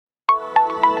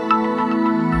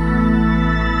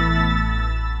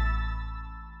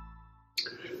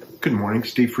Good morning,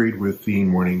 Steve Freed with the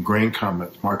morning grain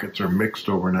comments. Markets are mixed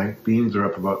overnight. Beans are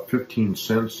up about 15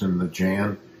 cents in the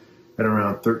Jan at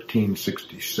around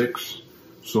 13.66.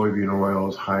 Soybean oil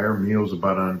is higher. Meal's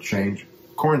about unchanged.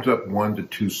 Corn's up 1 to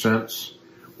 2 cents,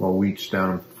 while wheat's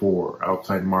down 4.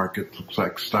 Outside market looks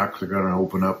like stocks are going to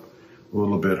open up a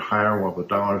little bit higher, while the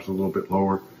dollar's a little bit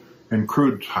lower. And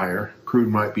crude's higher. Crude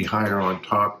might be higher on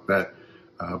top that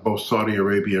both Saudi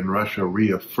Arabia and Russia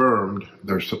reaffirmed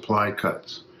their supply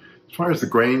cuts. As far as the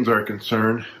grains are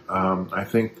concerned, I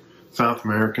think South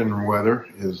American weather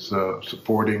is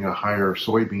supporting a higher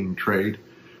soybean trade.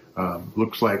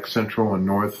 Looks like Central and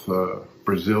North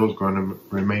Brazil is going to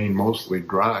remain mostly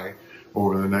dry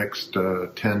over the next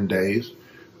 10 days.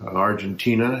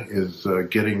 Argentina is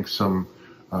getting some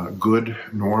good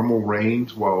normal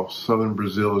rains, while Southern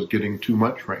Brazil is getting too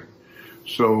much rain.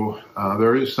 So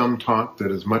there is some talk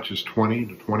that as much as 20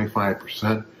 to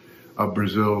 25% of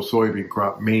Brazil's soybean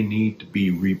crop may need to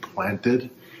be replanted,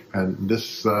 and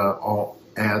this all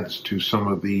adds to some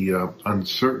of the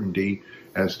uncertainty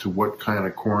as to what kind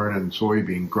of corn and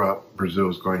soybean crop Brazil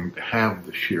is going to have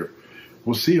this year.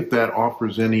 We'll see if that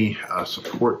offers any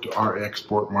support to our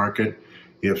export market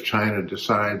if China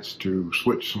decides to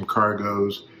switch some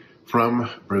cargoes from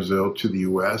Brazil to the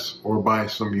U.S. or buy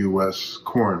some U.S.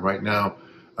 corn. Right now,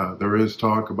 there is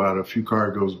talk about a few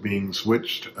cargoes being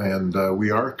switched, and we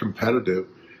are competitive,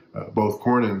 both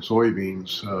corn and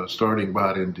soybeans, starting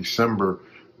about in December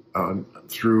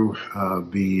through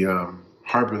the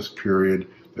harvest period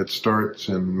that starts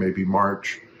in maybe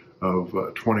March of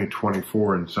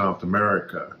 2024 in South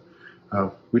America.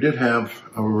 We did have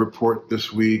a report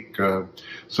this week.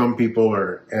 Some people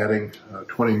are adding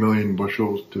 20 million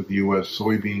bushels to the U.S.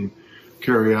 soybean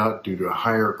carryout due to a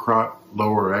higher crop,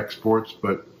 lower exports,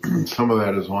 but some of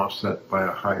that is offset by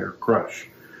a higher crush.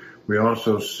 We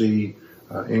also see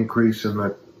increase in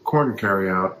the corn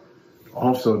carryout,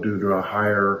 also due to a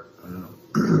higher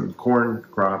corn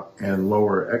crop and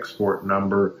lower export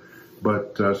number,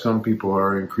 but some people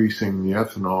are increasing the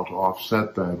ethanol to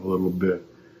offset that a little bit.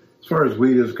 As far as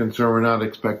wheat is concerned, we're not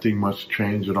expecting much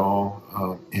change at all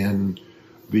in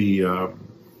the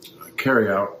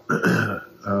carryout,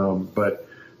 but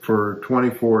for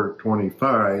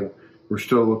 24-25, we're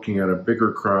still looking at a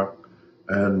bigger crop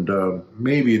and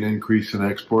maybe an increase in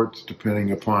exports,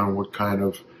 depending upon what kind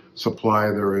of supply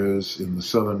there is in the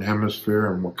southern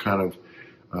hemisphere and what kind of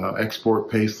export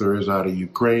pace there is out of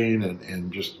Ukraine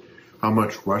and just how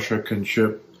much Russia can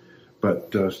ship.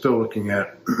 But still looking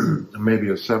at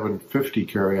maybe a 750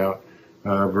 carryout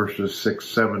versus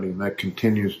 670. And that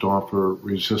continues to offer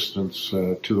resistance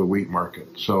to the wheat market.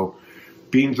 So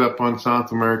beans up on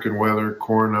South American weather,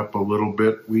 corn up a little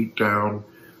bit, wheat down.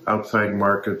 Outside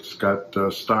markets got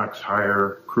stocks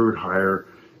higher, crude higher,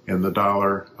 and the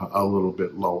dollar a little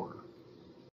bit lower.